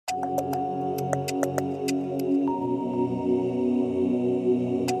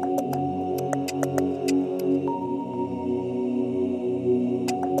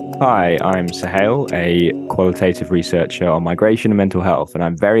Hi, I'm Sahel, a qualitative researcher on migration and mental health, and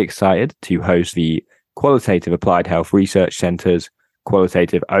I'm very excited to host the Qualitative Applied Health Research Centre's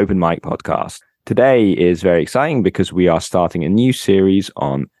Qualitative Open Mic podcast. Today is very exciting because we are starting a new series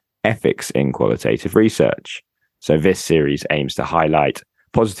on ethics in qualitative research. So this series aims to highlight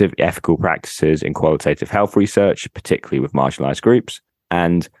positive ethical practices in qualitative health research, particularly with marginalized groups,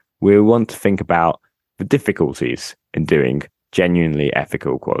 and we want to think about the difficulties in doing genuinely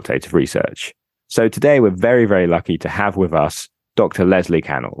ethical qualitative research. So today we're very, very lucky to have with us Dr. Leslie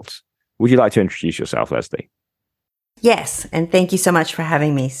Cannold. Would you like to introduce yourself, Leslie? Yes, and thank you so much for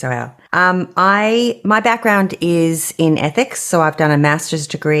having me, Sorel. My background is in ethics, so I've done a master's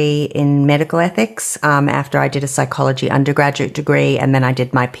degree in medical ethics after I did a psychology undergraduate degree, and then I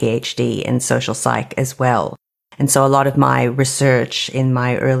did my PhD in social psych as well. And so a lot of my research in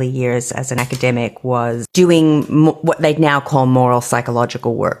my early years as an academic was doing what they'd now call moral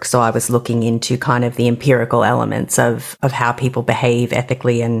psychological work. So I was looking into kind of the empirical elements of how people behave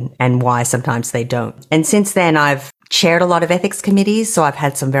ethically and why sometimes they don't. And since then, I've chaired a lot of ethics committees. So I've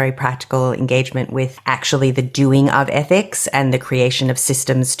had some very practical engagement with actually the doing of ethics and the creation of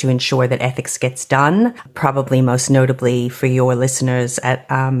systems to ensure that ethics gets done. Probably most notably for your listeners at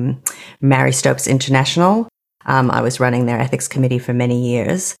Mary Stopes International. I was running their ethics committee for many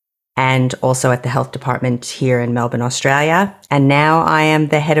years, and also at the health department here in Melbourne, Australia. And now I am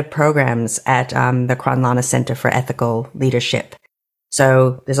the head of programs at the Kronlana Centre for Ethical Leadership.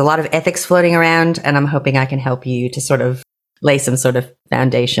 So there's a lot of ethics floating around, and I'm hoping I can help you to sort of lay some sort of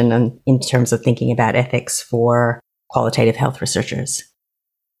foundation in terms of thinking about ethics for qualitative health researchers.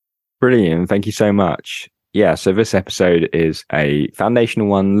 Brilliant. Thank you so much. Yeah, so this episode is a foundational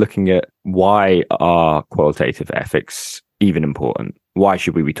one looking at why are qualitative ethics even important? Why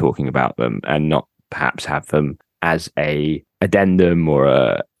should we be talking about them and not perhaps have them as a addendum or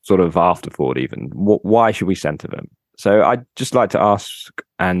a sort of afterthought even? Why should we center them? So I'd just like to ask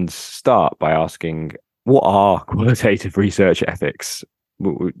and start by asking, what are qualitative research ethics?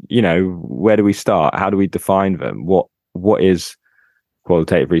 You know, where do we start? How do we define them? What is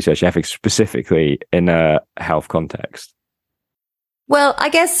qualitative research ethics specifically in a health context? Well, I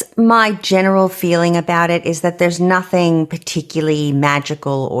guess my general feeling about it is that there's nothing particularly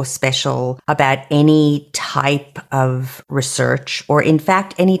magical or special about any type of research or, in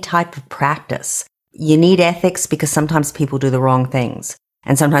fact, any type of practice. You need ethics because sometimes people do the wrong things.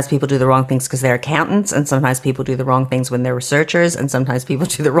 And sometimes people do the wrong things because they're accountants, and sometimes people do the wrong things when they're researchers, and sometimes people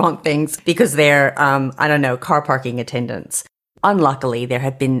do the wrong things because they're, car parking attendants. Unluckily, there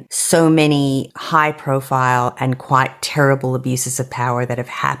have been so many high-profile and quite terrible abuses of power that have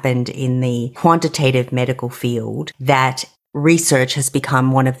happened in the quantitative medical field that research has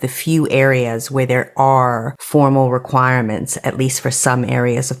become one of the few areas where there are formal requirements, at least for some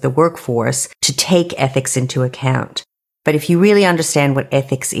areas of the workforce, to take ethics into account. But if you really understand what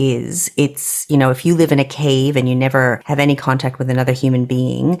ethics is, it's, if you live in a cave and you never have any contact with another human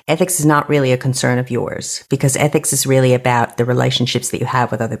being, ethics is not really a concern of yours, because ethics is really about the relationships that you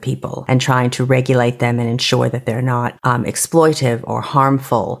have with other people and trying to regulate them and ensure that they're not exploitive or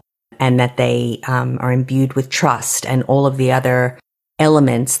harmful, and that they are imbued with trust and all of the other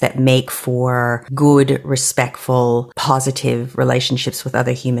elements that make for good, respectful, positive relationships with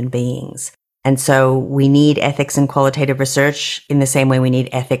other human beings. And so we need ethics in qualitative research in the same way we need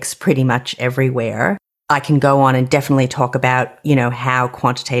ethics pretty much everywhere. I can go on and definitely talk about, how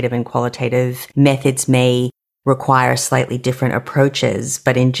quantitative and qualitative methods may require slightly different approaches.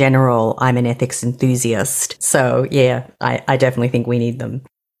 But in general, I'm an ethics enthusiast. So yeah, I definitely think we need them.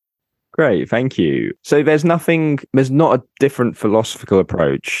 Great, thank you. So there's not a different philosophical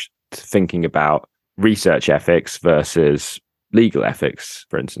approach to thinking about research ethics versus legal ethics,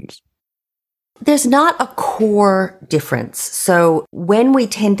 for instance. There's not a core difference. So when we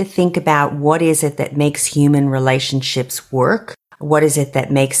tend to think about what is it that makes human relationships work, what is it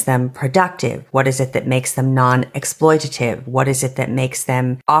that makes them productive? What is it that makes them non-exploitative? What is it that makes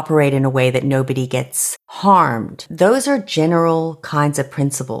them operate in a way that nobody gets harmed? Those are general kinds of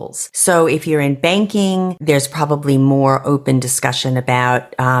principles. So if you're in banking, there's probably more open discussion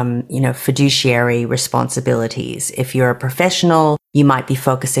about, fiduciary responsibilities. If you're a professional, you might be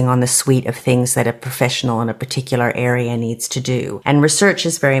focusing on the suite of things that a professional in a particular area needs to do. And research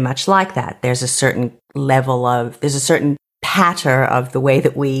is very much like that. There's a certain pattern of the way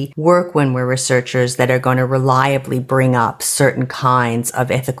that we work when we're researchers that are going to reliably bring up certain kinds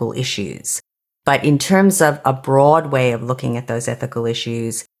of ethical issues. But in terms of a broad way of looking at those ethical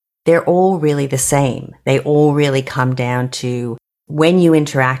issues, they're all really the same. They all really come down to when you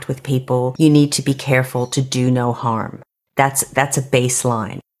interact with people, you need to be careful to do no harm. That's a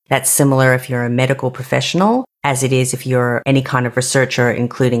baseline. That's similar if you're a medical professional as it is if you're any kind of researcher,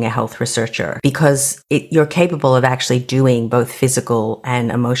 including a health researcher, because you're capable of actually doing both physical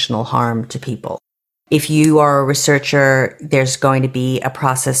and emotional harm to people. If you are a researcher, there's going to be a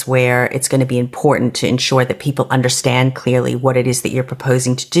process where it's going to be important to ensure that people understand clearly what it is that you're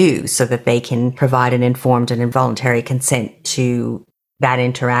proposing to do so that they can provide an informed and involuntary consent to that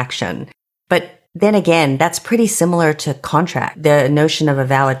interaction. But then again, that's pretty similar to contract. The notion of a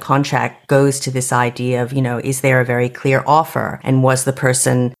valid contract goes to this idea of, is there a very clear offer? And was the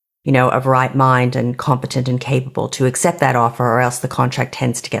person of right mind and competent and capable to accept that offer, or else the contract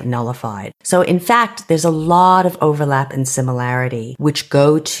tends to get nullified. So in fact, there's a lot of overlap and similarity, which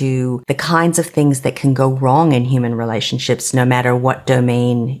go to the kinds of things that can go wrong in human relationships, no matter what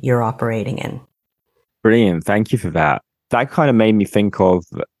domain you're operating in. Brilliant. Thank you for that. That kind of made me think of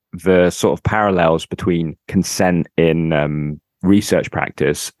the sort of parallels between consent in research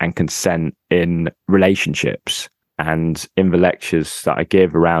practice and consent in relationships. And in the lectures that I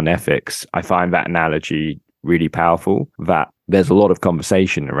give around ethics, I find that analogy really powerful, that there's a lot of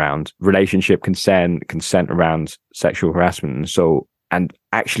conversation around relationship consent around sexual harassment and assault. And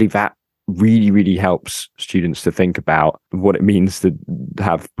actually that really, really helps students to think about what it means to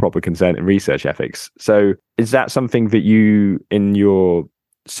have proper consent in research ethics. So is that something that you, in your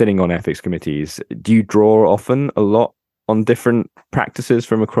sitting on ethics committees, do you draw often a lot on different practices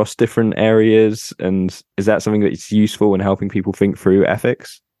from across different areas? And is that something that's useful in helping people think through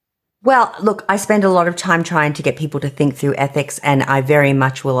ethics? Well, look, I spend a lot of time trying to get people to think through ethics, and I very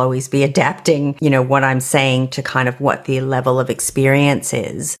much will always be adapting, what I'm saying to kind of what the level of experience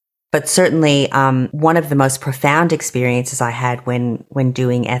is. But certainly, one of the most profound experiences I had when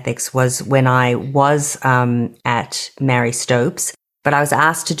doing ethics was when I was at Mary Stopes. But I was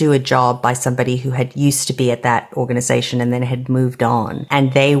asked to do a job by somebody who had used to be at that organization and then had moved on.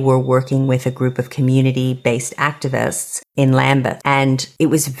 And they were working with a group of community-based activists in Lambeth. And it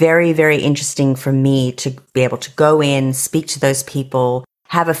was very, very interesting for me to be able to go in, speak to those people,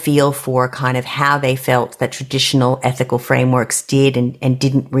 have a feel for kind of how they felt that traditional ethical frameworks did and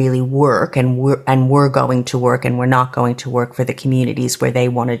didn't really work and were going to work and were not going to work for the communities where they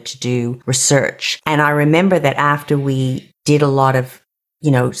wanted to do research. And I remember that after we did a lot of,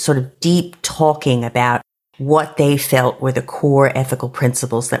 sort of deep talking about what they felt were the core ethical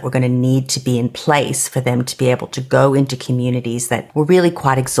principles that were going to need to be in place for them to be able to go into communities that were really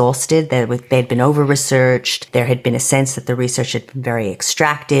quite exhausted. They'd been over-researched. There had been a sense that the research had been very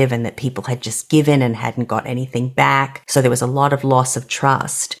extractive and that people had just given and hadn't got anything back. So there was a lot of loss of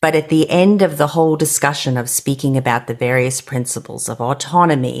trust. But at the end of the whole discussion of speaking about the various principles of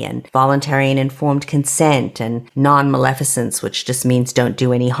autonomy and voluntary and informed consent and non-maleficence, which just means don't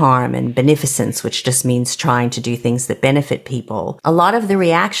do any harm, and beneficence, which just means trying to do things that benefit people, a lot of the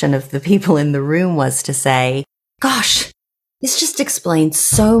reaction of the people in the room was to say, gosh, this just explains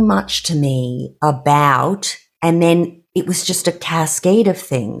so much to me about, and then it was just a cascade of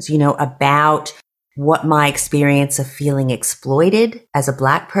things, about what my experience of feeling exploited as a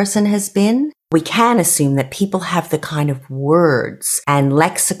Black person has been. We can assume that people have the kind of words and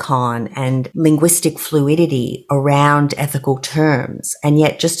lexicon and linguistic fluidity around ethical terms. And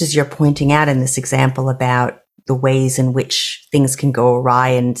yet, just as you're pointing out in this example about the ways in which things can go awry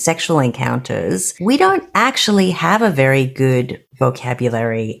in sexual encounters, we don't actually have a very good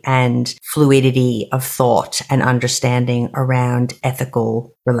vocabulary and fluidity of thought and understanding around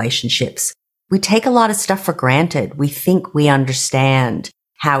ethical relationships. We take a lot of stuff for granted. We think we understand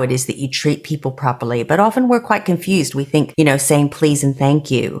how it is that you treat people properly, but often we're quite confused. We think, saying please and thank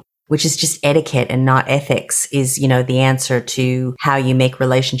you, which is just etiquette and not ethics, is, the answer to how you make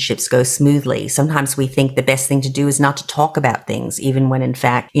relationships go smoothly. Sometimes we think the best thing to do is not to talk about things, even when in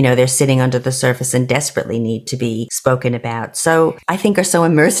fact, they're sitting under the surface and desperately need to be spoken about. So I think are so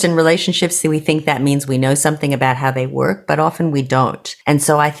immersed in relationships that we think that means we know something about how they work, but often we don't. And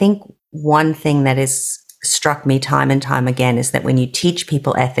so I think one thing that has struck me time and time again is that when you teach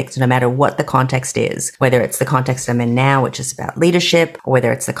people ethics, no matter what the context is, whether it's the context I'm in now, which is about leadership, or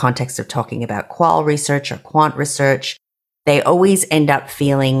whether it's the context of talking about qual research or quant research, they always end up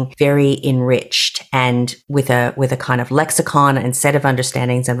feeling very enriched and with a kind of lexicon and set of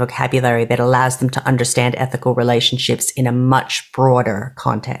understandings and vocabulary that allows them to understand ethical relationships in a much broader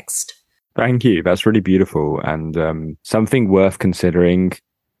context. Thank you. That's really beautiful and something worth considering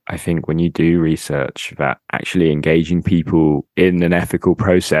I think when you do research, that actually engaging people in an ethical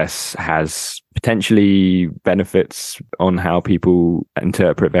process has potentially benefits on how people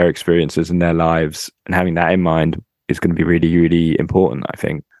interpret their experiences in their lives. And having that in mind is going to be really, really important, I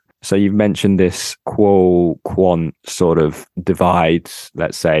think. So you've mentioned this qual quant sort of divide,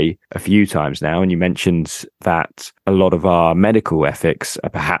 let's say, a few times now. And you mentioned that a lot of our medical ethics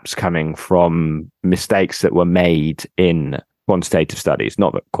are perhaps coming from mistakes that were made in quantitative studies.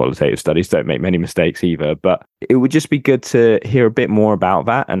 Not that qualitative studies don't make many mistakes either, but it would just be good to hear a bit more about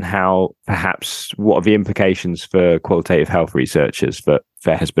that and how perhaps what are the implications for qualitative health researchers that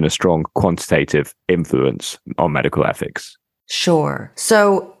there has been a strong quantitative influence on medical ethics. Sure.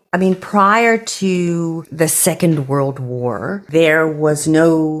 So, I mean, prior to the Second World War, there was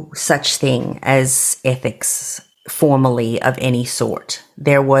no such thing as ethics formally of any sort.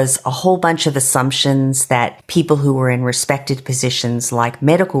 There was a whole bunch of assumptions that people who were in respected positions like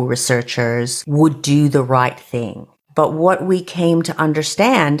medical researchers would do the right thing. But what we came to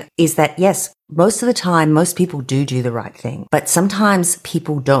understand is that, yes, most of the time, most people do the right thing, but sometimes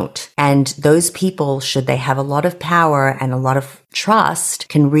people don't. And those people, should they have a lot of power and a lot of trust,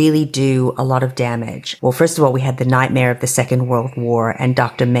 can really do a lot of damage. Well, first of all, we had the nightmare of the Second World War and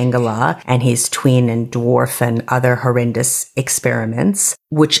Dr. Mengele and his twin and dwarf and other horrendous experiments,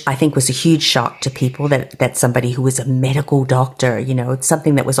 which I think was a huge shock to people that somebody who was a medical doctor, it's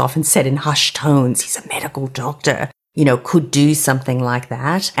something that was often said in hushed tones. He's a medical doctor. Could do something like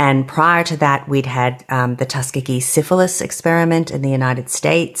that. And prior to that, we'd had the Tuskegee syphilis experiment in the United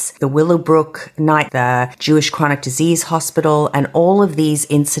States, the Willowbrook night, the Jewish Chronic Disease Hospital, and all of these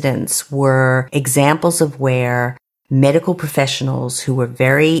incidents were examples of where medical professionals who were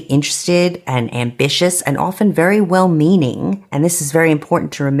very interested and ambitious and often very well-meaning, and this is very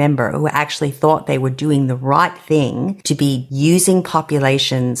important to remember, who actually thought they were doing the right thing to be using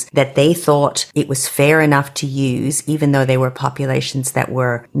populations that they thought it was fair enough to use, even though they were populations that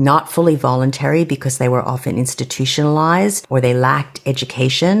were not fully voluntary because they were often institutionalized, or they lacked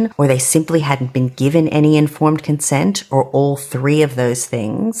education, or they simply hadn't been given any informed consent, or all three of those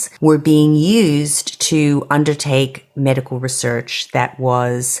things, were being used to undertake medical research that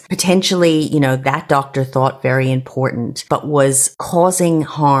was potentially, that doctor thought very important, but was causing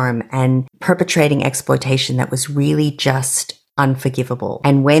harm and perpetrating exploitation that was really just unforgivable.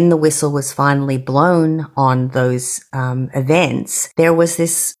 And when the whistle was finally blown on those events, there was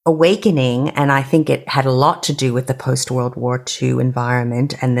this awakening, and I think it had a lot to do with the post-World War II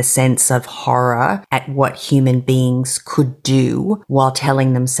environment and the sense of horror at what human beings could do while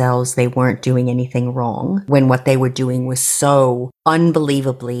telling themselves they weren't doing anything wrong, when what they were doing was so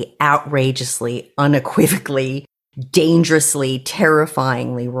unbelievably, outrageously, unequivocally, dangerously,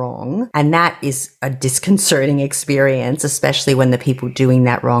 terrifyingly wrong. And that is a disconcerting experience, especially when the people doing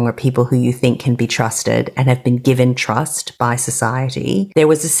that wrong are people who you think can be trusted and have been given trust by society. There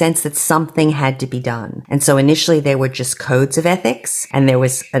was a sense that something had to be done. And so initially there were just codes of ethics, and there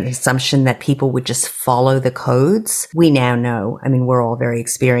was an assumption that people would just follow the codes. We now know, we're all very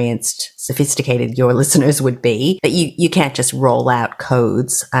experienced, sophisticated, your listeners would be, that you can't just roll out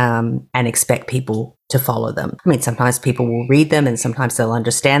codes and expect people to follow them. Sometimes people will read them, and sometimes they'll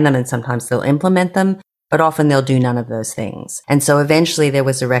understand them, and sometimes they'll implement them, but often they'll do none of those things. And so eventually there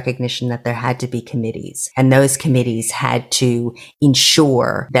was a recognition that there had to be committees, and those committees had to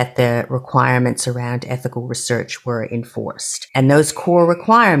ensure that the requirements around ethical research were enforced. And those core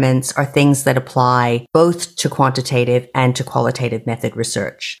requirements are things that apply both to quantitative and to qualitative method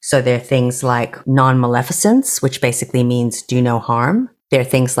research. So they're things like non-maleficence, which basically means do no harm. There are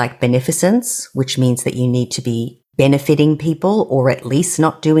things like beneficence, which means that you need to be benefiting people, or at least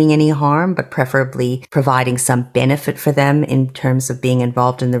not doing any harm, but preferably providing some benefit for them in terms of being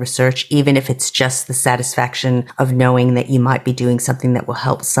involved in the research, even if it's just the satisfaction of knowing that you might be doing something that will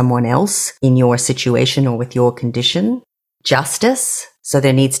help someone else in your situation or with your condition. Justice. So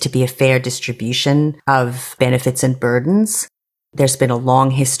there needs to be a fair distribution of benefits and burdens. There's been a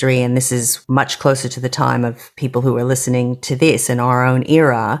long history, and this is much closer to the time of people who are listening to this in our own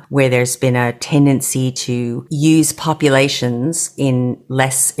era, where there's been a tendency to use populations in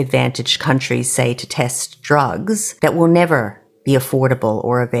less advantaged countries, say, to test drugs that will never be affordable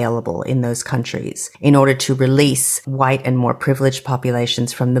or available in those countries, in order to release white and more privileged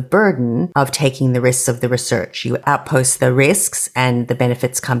populations from the burden of taking the risks of the research. You outpost the risks and the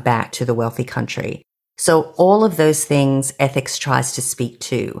benefits come back to the wealthy country. So all of those things ethics tries to speak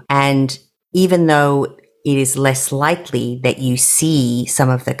to. And even though it is less likely that you see some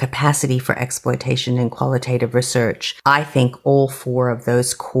of the capacity for exploitation in qualitative research. I think all four of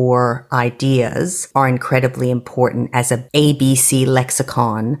those core ideas are incredibly important as a ABC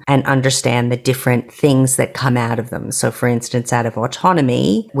lexicon and understand the different things that come out of them. So for instance, out of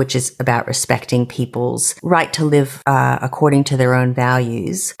autonomy, which is about respecting people's right to live according to their own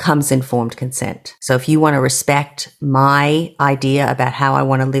values, comes informed consent. So if you want to respect my idea about how I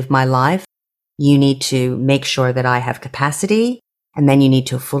want to live my life, you need to make sure that I have capacity, and then you need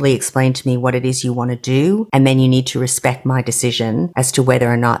to fully explain to me what it is you want to do, and then you need to respect my decision as to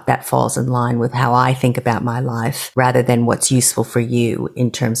whether or not that falls in line with how I think about my life, rather than what's useful for you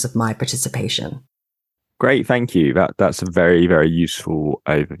in terms of my participation. Great, thank you. That's a very, very useful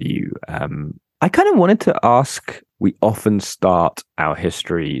overview. I kind of wanted to ask, we often start our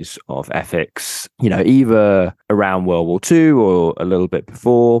histories of ethics, either around World War II or a little bit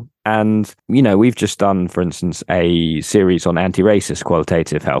before. And, we've just done, for instance, a series on anti-racist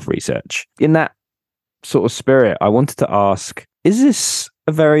qualitative health research. In that sort of spirit, I wanted to ask, is this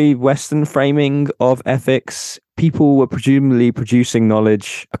a very Western framing of ethics? People were presumably producing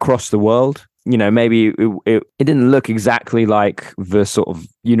knowledge across the world. Maybe it didn't look exactly like the sort of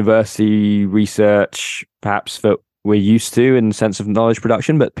university research, perhaps, that we're used to in the sense of knowledge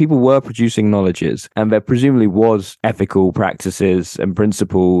production, but people were producing knowledges, and there presumably was ethical practices and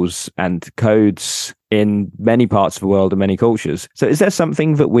principles and codes in many parts of the world and many cultures. So is there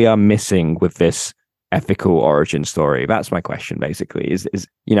something that we are missing with this ethical origin story? That's my question, basically.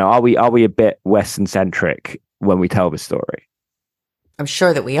 Are we a bit Western centric when we tell the story? I'm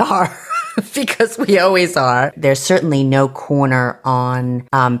sure that we are. Because we always are. There's certainly no corner on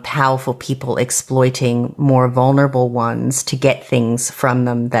powerful people exploiting more vulnerable ones to get things from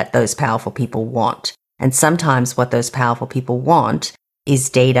them that those powerful people want. And sometimes what those powerful people want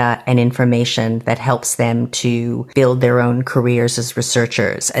is data and information that helps them to build their own careers as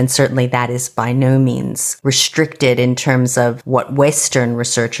researchers. And certainly that is by no means restricted in terms of what Western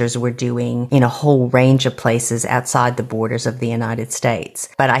researchers were doing in a whole range of places outside the borders of the United States.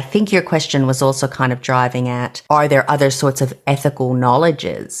 But I think your question was also kind of driving at, are there other sorts of ethical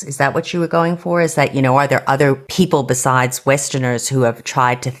knowledges? Is that what you were going for? Is that, are there other people besides Westerners who have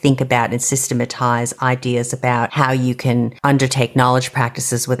tried to think about and systematize ideas about how you can undertake knowledge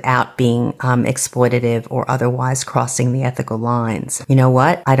practices without being exploitative or otherwise crossing the ethical lines? You know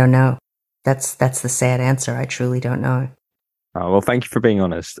what? I don't know. That's the sad answer. I truly don't know. Oh, well, thank you for being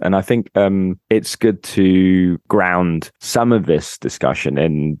honest. And I think it's good to ground some of this discussion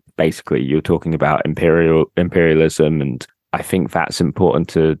in basically you're talking about imperialism, and I think that's important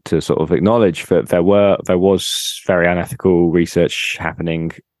to sort of acknowledge that there was very unethical research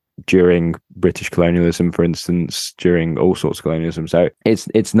happening during British colonialism, for instance, during all sorts of colonialism. So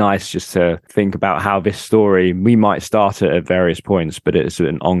it's nice just to think about how this story, we might start at various points, but it's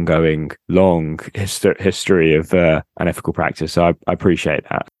an ongoing, long history of unethical practice. So I appreciate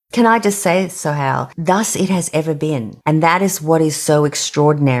that. Can I just say, Sohail, thus it has ever been. And that is what is so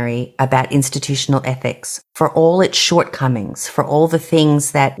extraordinary about institutional ethics. For all its shortcomings, for all the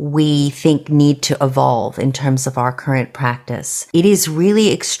things that we think need to evolve in terms of our current practice, it is really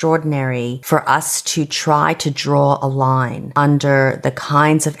extraordinary for us to try to draw a line under the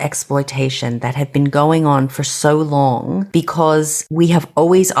kinds of exploitation that have been going on for so long, because we have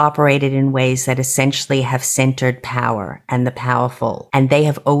always operated in ways that essentially have centered power and the powerful. And they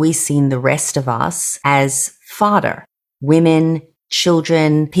have always seen the rest of us as fodder. Women,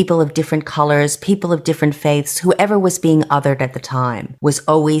 children, people of different colors, people of different faiths, whoever was being othered at the time was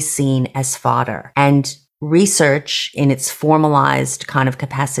always seen as fodder. And research in its formalized kind of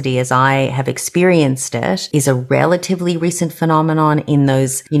capacity as I have experienced it is a relatively recent phenomenon in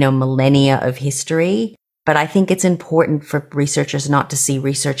those, millennia of history. But I think it's important for researchers not to see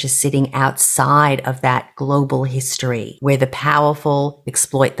research as sitting outside of that global history where the powerful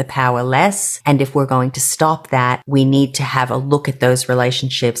exploit the powerless. And if we're going to stop that, we need to have a look at those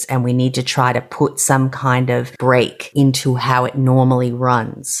relationships, and we need to try to put some kind of break into how it normally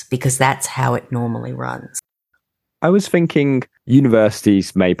runs, because that's how it normally runs. I was thinking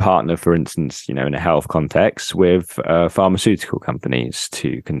universities may partner, for instance, in a health context with pharmaceutical companies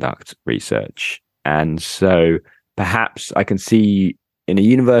to conduct research. And so perhaps I can see in a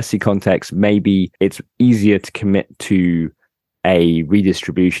university context, maybe it's easier to commit to a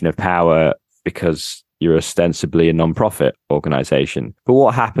redistribution of power because you're ostensibly a non-profit organization. But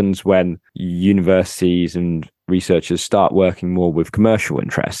what happens when universities and researchers start working more with commercial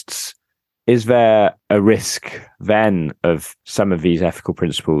interests? Is there a risk then of some of these ethical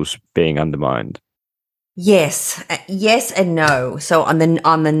principles being undermined? Yes and no. So on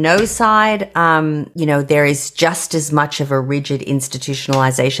the no side, there is just as much of a rigid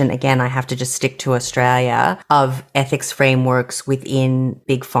institutionalization. Again, I have to just stick to Australia of ethics frameworks within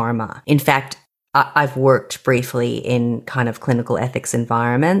big pharma. In fact, I've worked briefly in kind of clinical ethics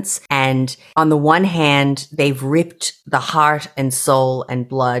environments. And on the one hand, they've ripped the heart and soul and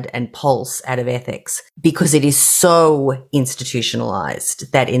blood and pulse out of ethics because it is so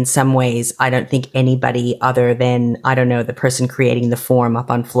institutionalized that in some ways, I don't think anybody other than, I don't know, the person creating the form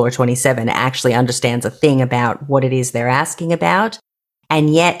up on floor 27 actually understands a thing about what it is they're asking about. And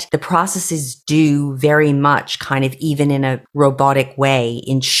yet the processes do very much kind of even in a robotic way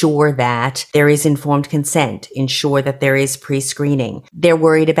ensure that there is informed consent, ensure that there is pre-screening. They're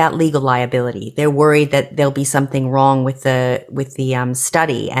worried about legal liability. They're worried that there'll be something wrong with the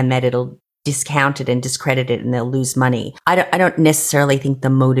study and that it'll discount it and discredit it and they'll lose money. I don't necessarily think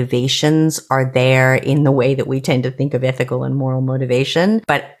the motivations are there in the way that we tend to think of ethical and moral motivation,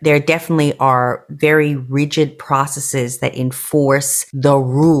 but there definitely are very rigid processes that enforce the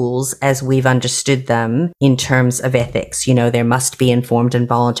rules as we've understood them in terms of ethics. There must be informed and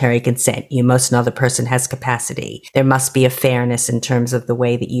voluntary consent. You must know the person has capacity. There must be a fairness in terms of the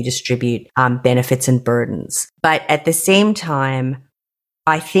way that you distribute benefits and burdens. But at the same time,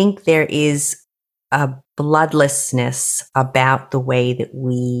 I think there is a bloodlessness about the way that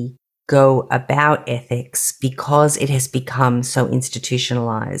we go about ethics because it has become so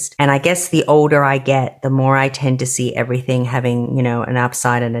institutionalized. And I guess the older I get, the more I tend to see everything having, an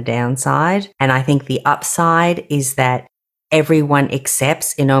upside and a downside. And I think the upside is that everyone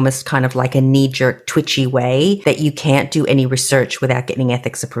accepts in almost kind of like a knee-jerk twitchy way that you can't do any research without getting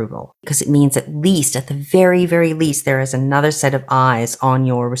ethics approval. Because it means at the very, very least, there is another set of eyes on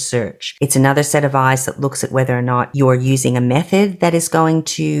your research. It's another set of eyes that looks at whether or not you're using a method that is going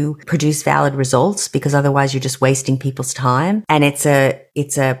to produce valid results, because otherwise you're just wasting people's time. And it's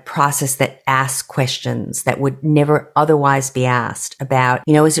a process that asks questions that would never otherwise be asked about,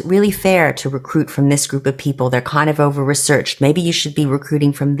 is it really fair to recruit from this group of people? They're kind of over-researched. Maybe you should be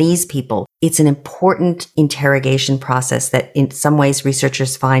recruiting from these people. It's an important interrogation process that in some ways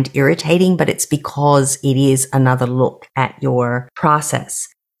researchers find irritating, but it's because it is another look at your process.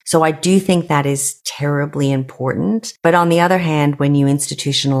 So I do think that is terribly important. But on the other hand, when you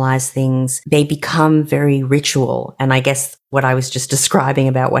institutionalize things, they become very ritual. And I guess what I was just describing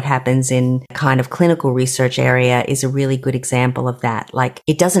about what happens in kind of clinical research area is a really good example of that. Like,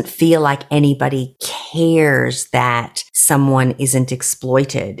 it doesn't feel like anybody cares that someone isn't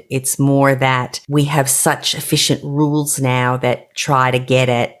exploited. It's more that we have such efficient rules now that try to get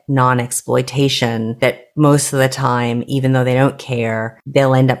at non-exploitation that most of the time, even though they don't care,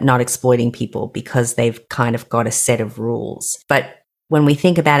 they'll end up not exploiting people because they've kind of got a set of rules. But when we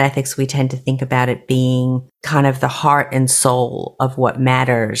think about ethics, we tend to think about it being kind of the heart and soul of what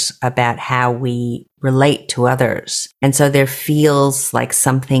matters about how we relate to others. And so there feels like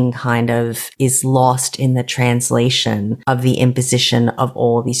something kind of is lost in the translation of the imposition of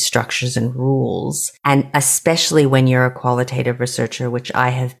all these structures and rules. And especially when you're a qualitative researcher, which I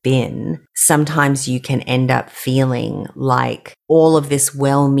have been, sometimes you can end up feeling like all of this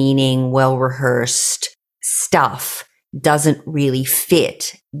well-meaning, well-rehearsed stuff doesn't really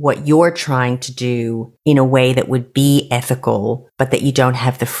fit what you're trying to do in a way that would be ethical, but that you don't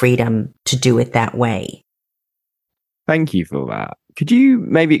have the freedom to do it that way. Thank you for that. Could you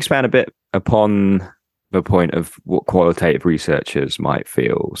maybe expand a bit upon the point of what qualitative researchers might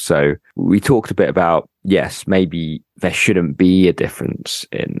feel? So we talked a bit about, yes, maybe there shouldn't be a difference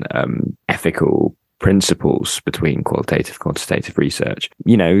in ethical principles between qualitative and quantitative research.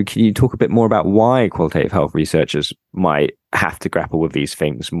 Can you talk a bit more about why qualitative health researchers might have to grapple with these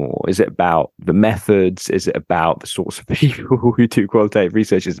things more? Is it about the methods? Is it about the sorts of people who do qualitative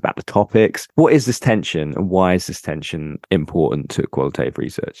research? Is it about the topics? What is this tension, and why is this tension important to qualitative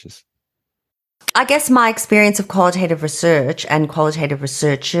researchers? I guess my experience of qualitative research and qualitative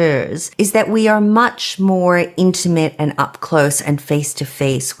researchers is that we are much more intimate and up close and face to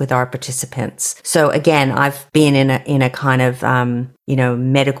face with our participants. So again, I've been in a kind of,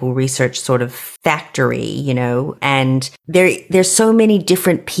 medical research sort of factory, and there's so many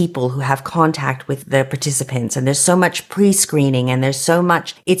different people who have contact with the participants, and there's so much pre-screening, and there's so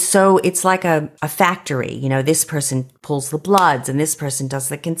much, it's like a factory, this person pulls the bloods, and this person does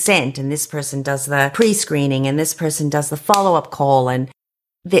the consent, and this person does the pre-screening, and this person does the follow-up call, and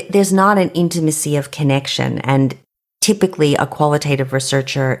there's not an intimacy of connection. And typically a qualitative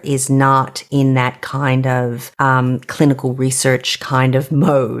researcher is not in that kind of clinical research kind of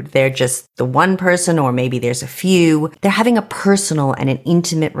mode. They're just the one person, or maybe there's a few. They're having a personal and an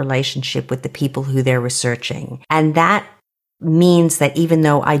intimate relationship with the people who they're researching. And that means that even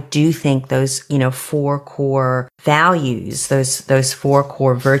though I do think those, four core values, those four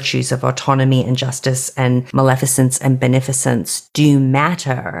core virtues of autonomy and justice and maleficence and beneficence do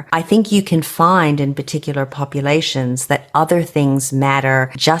matter, I think you can find in particular populations that other things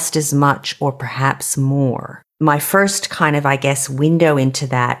matter just as much or perhaps more. My first kind of, window into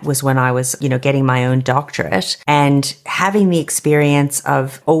that was when I was, getting my own doctorate and having the experience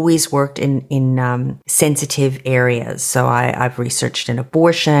of always worked in sensitive areas. So I've researched in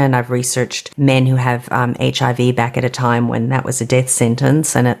abortion. I've researched men who have HIV back at a time when that was a death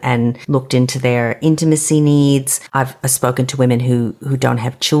sentence, and looked into their intimacy needs. I've spoken to women who don't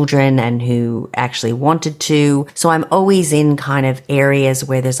have children and who actually wanted to. So I'm always in kind of areas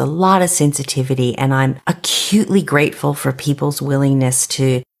where there's a lot of sensitivity, and I'm acutely grateful for people's willingness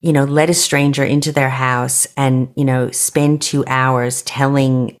to, let a stranger into their house and, spend 2 hours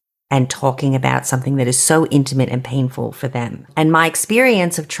telling and talking about something that is so intimate and painful for them. And my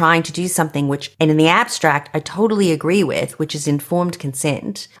experience of trying to do something which, and in the abstract, I totally agree with, which is informed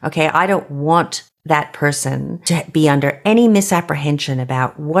consent. Okay, I don't want that person to be under any misapprehension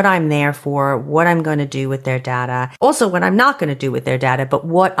about what I'm there for, what I'm going to do with their data, also what I'm not going to do with their data, but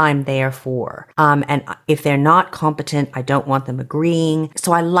what I'm there for. And if they're not competent, I don't want them agreeing.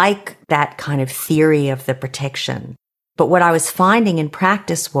 So I like that kind of theory of the protection. But what I was finding in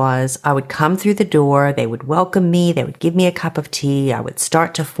practice was I would come through the door, they would welcome me, they would give me a cup of tea, I would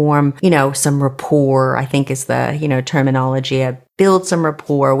start to form, some rapport, I think is the, terminology. I build some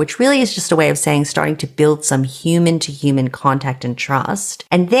rapport, which really is just a way of saying starting to build some human to human contact and trust.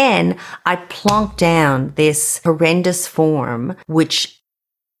 And then I plonk down this horrendous form, which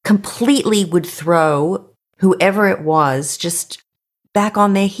completely would throw whoever it was just back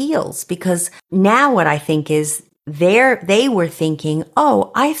on their heels. Because now what I think is, they were thinking,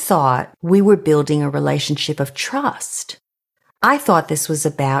 oh, I thought we were building a relationship of trust. I thought this was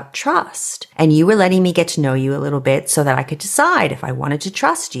about trust. And you were letting me get to know you a little bit so that I could decide if I wanted to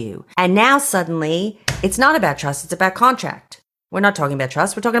trust you. And now suddenly it's not about trust, it's about contract. We're not talking about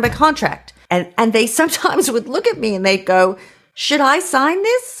trust, we're talking about contract. And they sometimes would look at me and they'd go, should I sign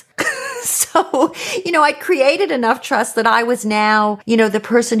this? So, I created enough trust that I was now, the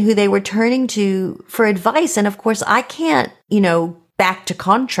person who they were turning to for advice. And of course, I can't, back to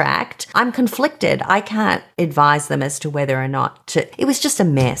contract. I'm conflicted. I can't advise them as to whether or not to. It was just a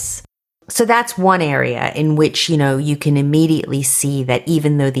mess. So that's one area in which, you can immediately see that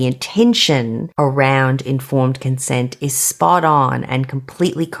even though the intention around informed consent is spot on and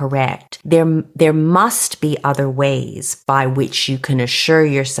completely correct, there must be other ways by which you can assure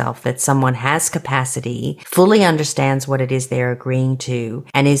yourself that someone has capacity, fully understands what it is they're agreeing to,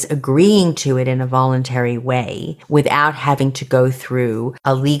 and is agreeing to it in a voluntary way without having to go through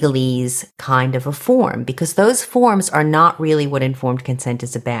a legalese kind of a form, because those forms are not really what informed consent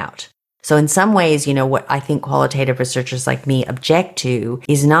is about. So in some ways, what I think qualitative researchers like me object to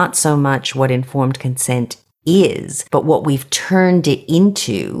is not so much what informed consent is, but what we've turned it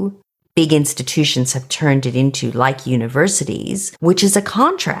into. Big institutions have turned it into, like universities, which is a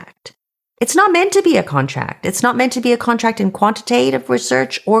contract. It's not meant to be a contract. It's not meant to be a contract in quantitative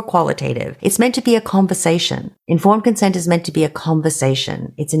research or qualitative. It's meant to be a conversation. Informed consent is meant to be a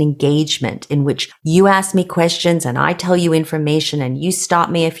conversation. It's an engagement in which you ask me questions and I tell you information and you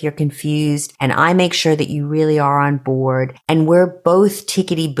stop me if you're confused and I make sure that you really are on board. And we're both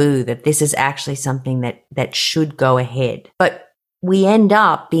tickety-boo that this is actually something that should go ahead. But we end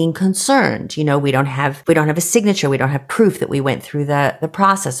up being concerned. We don't have a signature. We don't have proof that we went through the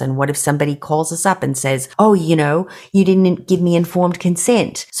process. And what if somebody calls us up and says, oh, you didn't give me informed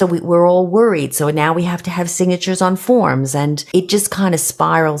consent. So we're all worried. So now we have to have signatures on forms, and it just kind of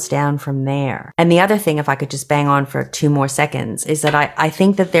spirals down from there. And the other thing, if I could just bang on for 2 more seconds, is that I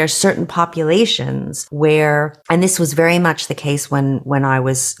think that there are certain populations where, and this was very much the case when I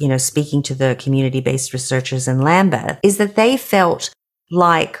was, speaking to the community-based researchers in Lambeth, is that they felt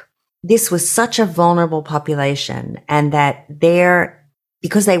like this was such a vulnerable population, and that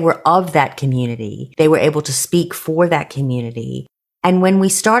because they were of that community, they were able to speak for that community. And when we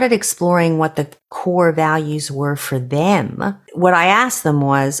started exploring what the core values were for them, what I asked them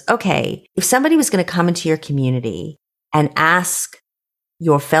was, okay, if somebody was going to come into your community and ask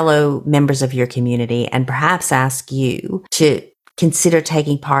your fellow members of your community and perhaps ask you to consider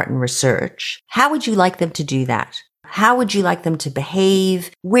taking part in research, how would you like them to do that? How would you like them to behave?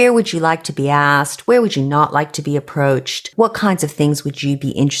 Where would you like to be asked? Where would you not like to be approached? What kinds of things would you be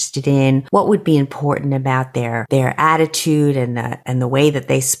interested in? What would be important about their attitude and the way that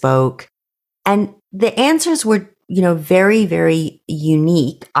they spoke? And the answers were, very, very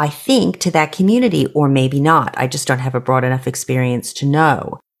unique, I think, to that community, or maybe not. I just don't have a broad enough experience to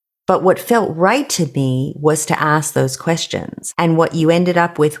know. But what felt right to me was to ask those questions. And what you ended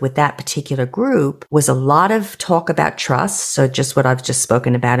up with that particular group was a lot of talk about trust. So just what I've just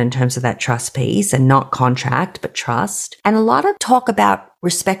spoken about in terms of that trust piece, and not contract, but trust. And a lot of talk about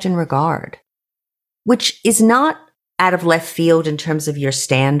respect and regard, which is not out of left field in terms of your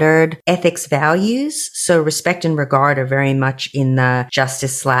standard ethics values. So respect and regard are very much in the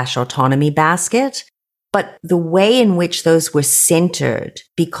justice/autonomy basket. But the way in which those were centered,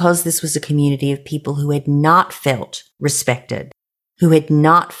 because this was a community of people who had not felt respected, who had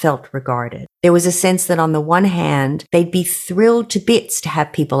not felt regarded, there was a sense that on the one hand, they'd be thrilled to bits to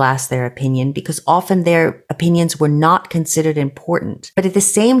have people ask their opinion, because often their opinions were not considered important. But at the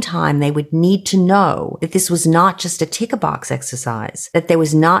same time, they would need to know that this was not just a tick-a-box exercise, that there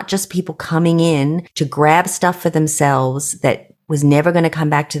was not just people coming in to grab stuff for themselves that was never going to come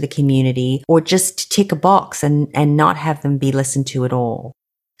back to the community, or just tick a box and not have them be listened to at all.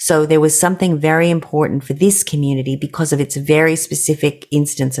 So there was something very important for this community, because of its very specific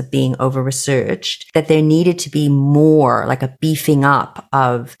instance of being over-researched, that there needed to be more, like a beefing up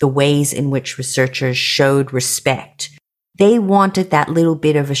of the ways in which researchers showed respect. They wanted that little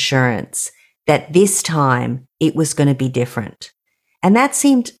bit of assurance that this time it was going to be different. And that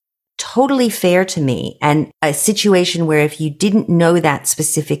seemed totally fair to me, and a situation where if you didn't know that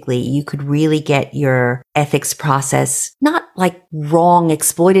specifically, you could really get your ethics process not like wrong,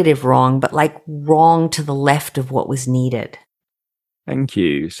 exploitative wrong, but like wrong to the left of what was needed. Thank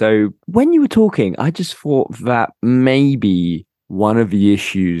you. So when you were talking, I just thought that maybe one of the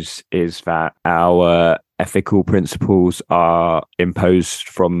issues is that our ethical principles are imposed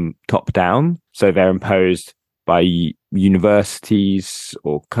from top down. So they're imposed by universities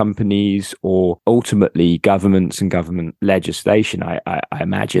or companies, or ultimately governments and government legislation, I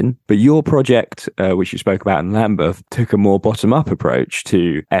imagine. But your project, which you spoke about in Lambeth, took a more bottom-up approach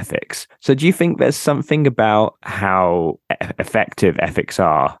to ethics. So do you think there's something about how effective ethics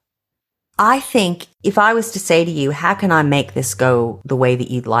are? I think if I was to say to you, how can I make this go the way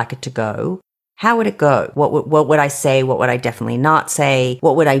that you'd like it to go? How would it go? What would I say? What would I definitely not say?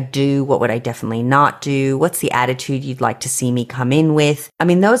 What would I do? What would I definitely not do? What's the attitude you'd like to see me come in with? I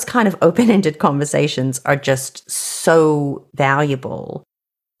mean, those kind of open-ended conversations are just so valuable.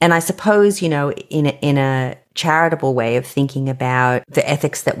 And I suppose, in a charitable way of thinking about the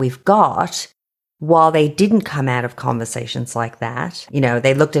ethics that we've got, while they didn't come out of conversations like that,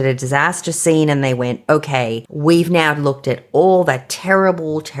 they looked at a disaster scene and they went, okay, we've now looked at all the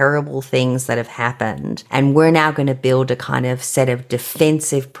terrible, terrible things that have happened, and we're now going to build a kind of set of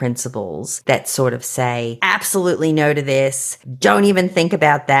defensive principles that sort of say, absolutely no to this, don't even think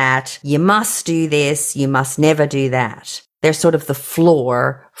about that, you must do this, you must never do that. They're sort of the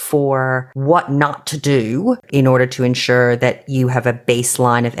floor for what not to do in order to ensure that you have a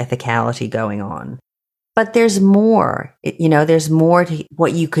baseline of ethicality going on. But there's more, there's more to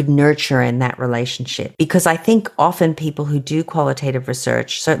what you could nurture in that relationship. Because I think often people who do qualitative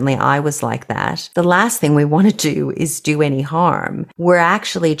research, certainly I was like that, the last thing we want to do is do any harm. We're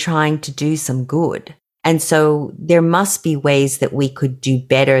actually trying to do some good. And so there must be ways that we could do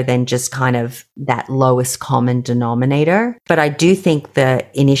better than just kind of that lowest common denominator. But I do think the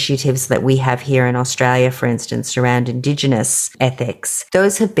initiatives that we have here in Australia, for instance, around Indigenous ethics,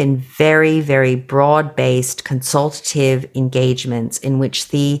 those have been very, very broad-based consultative engagements in which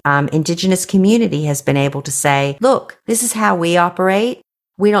the Indigenous community has been able to say, look, this is how we operate.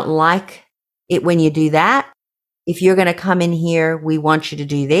 We don't like it when you do that. If you're going to come in here, we want you to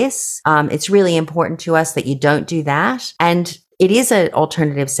do this. It's really important to us that you don't do that. And it is an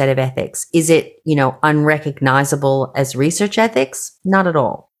alternative set of ethics. Is it, unrecognizable as research ethics? Not at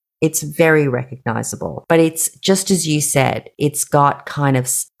all. It's very recognizable. But it's just as you said, it's got kind of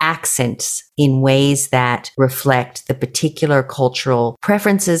accents in ways that reflect the particular cultural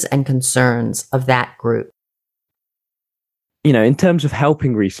preferences and concerns of that group. In terms of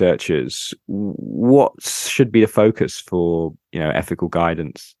helping researchers, what should be the focus for, ethical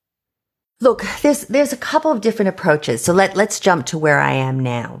guidance? Look, there's a couple of different approaches. So let's jump to where I am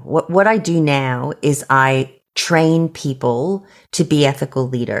now. What I do now is I train people to be ethical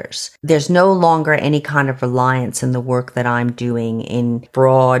leaders. There's no longer any kind of reliance in the work that I'm doing in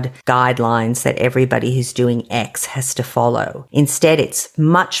broad guidelines that everybody who's doing X has to follow. Instead, it's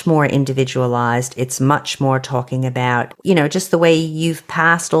much more individualized. It's much more talking about, just the way you've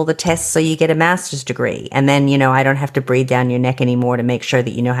passed all the tests so you get a master's degree. And then, I don't have to breathe down your neck anymore to make sure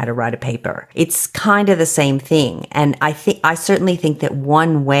that you know how to write a paper. It's kind of the same thing. And I certainly think that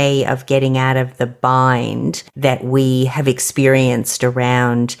one way of getting out of the bind that we have experienced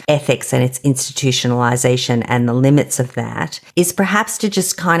around ethics and its institutionalization and the limits of that is perhaps to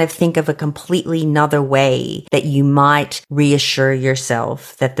just kind of think of a completely another way that you might reassure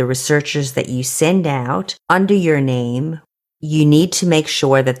yourself that the researchers that you send out under your name, you need to make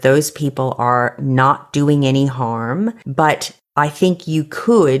sure that those people are not doing any harm, but I think you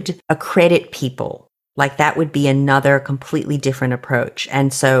could accredit people. Like that would be another completely different approach.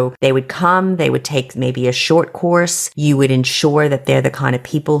 And so they would come, they would take maybe a short course. You would ensure that they're the kind of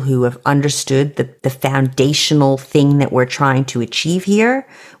people who have understood the foundational thing that we're trying to achieve here,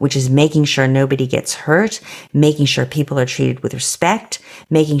 which is making sure nobody gets hurt, making sure people are treated with respect,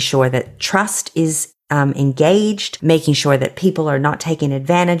 making sure that trust is engaged, making sure that people are not taken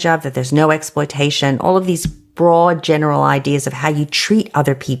advantage of, that there's no exploitation, all of these broad general ideas of how you treat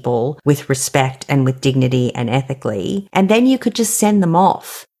other people with respect and with dignity and ethically. And then you could just send them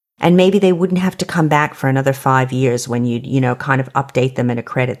off. And maybe they wouldn't have to come back for another 5 years when you'd, kind of update them and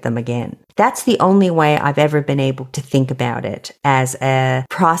accredit them again. That's the only way I've ever been able to think about it, as a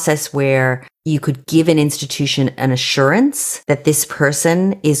process where you could give an institution an assurance that this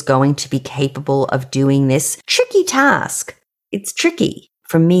person is going to be capable of doing this tricky task. It's tricky.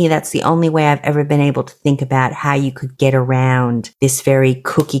 For me, that's the only way I've ever been able to think about how you could get around this very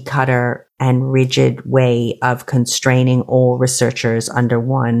cookie cutter and rigid way of constraining all researchers under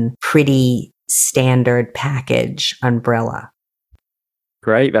one pretty standard package umbrella.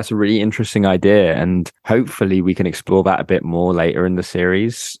 Great. That's a really interesting idea. And hopefully we can explore that a bit more later in the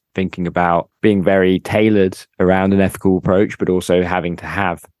series, thinking about being very tailored around an ethical approach, but also having to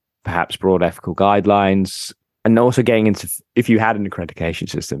have perhaps broad ethical guidelines. And also getting into, if you had an accreditation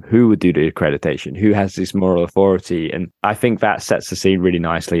system, who would do the accreditation? Who has this moral authority? And I think that sets the scene really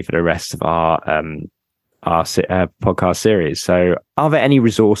nicely for the rest of our podcast series. So are there any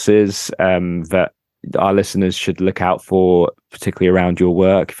resources that our listeners should look out for, particularly around your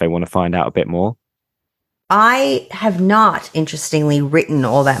work, if they want to find out a bit more? I have not, interestingly, written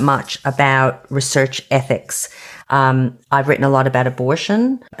all that much about research ethics. I've written a lot about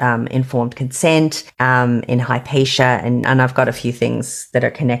abortion, informed consent, in Hypatia, and I've got a few things that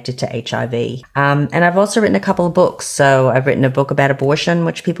are connected to HIV. And I've also written a couple of books. So I've written a book about abortion,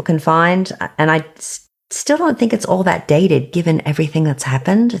 which people can find, and I still don't think it's all that dated given everything that's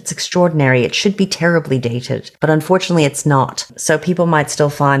happened. It's extraordinary. It should be terribly dated, but unfortunately it's not. So people might still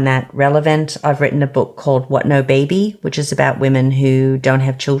find that relevant. I've written a book called What No Baby, which is about women who don't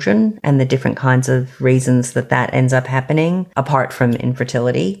have children and the different kinds of reasons that ends up happening apart from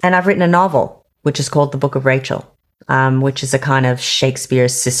infertility. And I've written a novel, which is called The Book of Rachel. Which is a kind of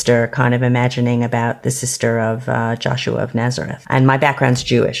Shakespeare's sister kind of imagining about the sister of Joshua of Nazareth. And my background's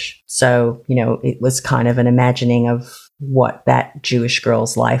Jewish. So, it was kind of an imagining of what that Jewish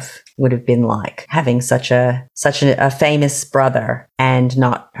girl's life would have been like, having such a famous brother and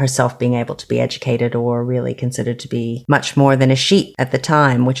not herself being able to be educated or really considered to be much more than a sheep at the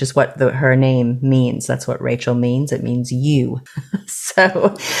time, which is what her name means. That's what Rachel means. It means you.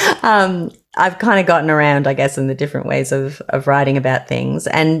 So, I've kind of gotten around, I guess, in the different ways of writing about things.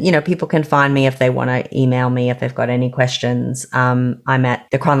 And, people can find me if they want to email me, if they've got any questions. I'm at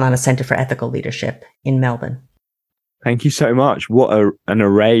the Cronlana Centre for Ethical Leadership in Melbourne. Thank you so much. What an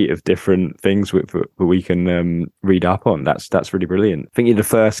array of different things we can read up on. That's really brilliant. I think you're the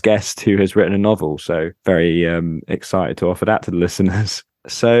first guest who has written a novel, so very excited to offer that to the listeners.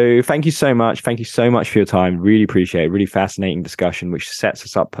 So thank you so much. Thank you so much for your time. Really appreciate it. Really fascinating discussion, which sets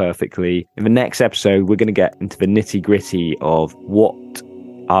us up perfectly. In the next episode, we're going to get into the nitty gritty of what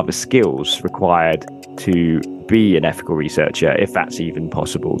are the skills required to be an ethical researcher, if that's even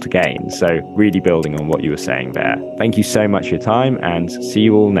possible to gain. So really building on what you were saying there. Thank you so much for your time, and see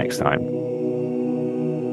you all next time.